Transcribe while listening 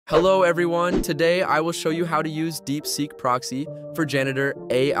Hello everyone, today I will show you how to use DeepSeek proxy for Janitor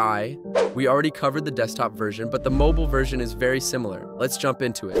AI. We already covered the desktop version, but the mobile version is very similar. Let's jump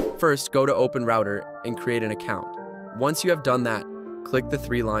into it. First, go to OpenRouter and create an account. Once you have done that, click the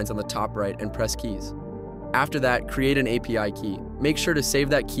 3 lines on the top right and press keys. After that, create an API key. Make sure to save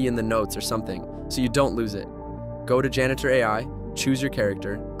that key in the notes or something so you don't lose it. Go to Janitor AI, choose your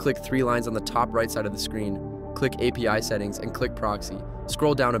character, click 3 lines on the top right side of the screen, click API settings and click proxy.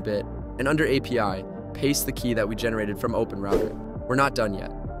 Scroll down a bit, and under API, paste the key that we generated from OpenRouter. We're not done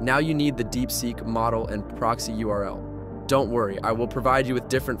yet. Now you need the DeepSeek model and proxy URL. Don't worry, I will provide you with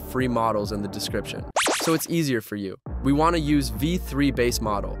different free models in the description, so it's easier for you. We want to use v3 base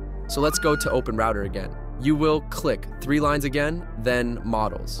model, so let's go to OpenRouter again. You will click 3 lines again, then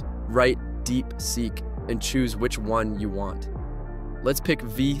models. Write DeepSeek and choose which one you want. Let's pick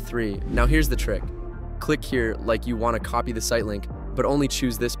v3. Now here's the trick. Click here like you want to copy the site link, but only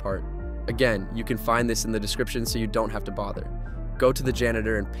choose this part. Again, you can find this in the description so you don't have to bother. Go to the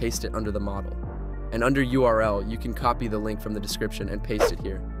janitor and paste it under the model. And under URL, you can copy the link from the description and paste it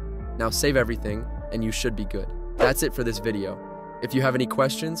here. Now save everything and you should be good. That's it for this video. If you have any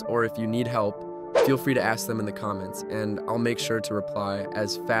questions or if you need help, feel free to ask them in the comments and I'll make sure to reply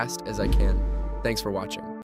as fast as I can. Thanks for watching.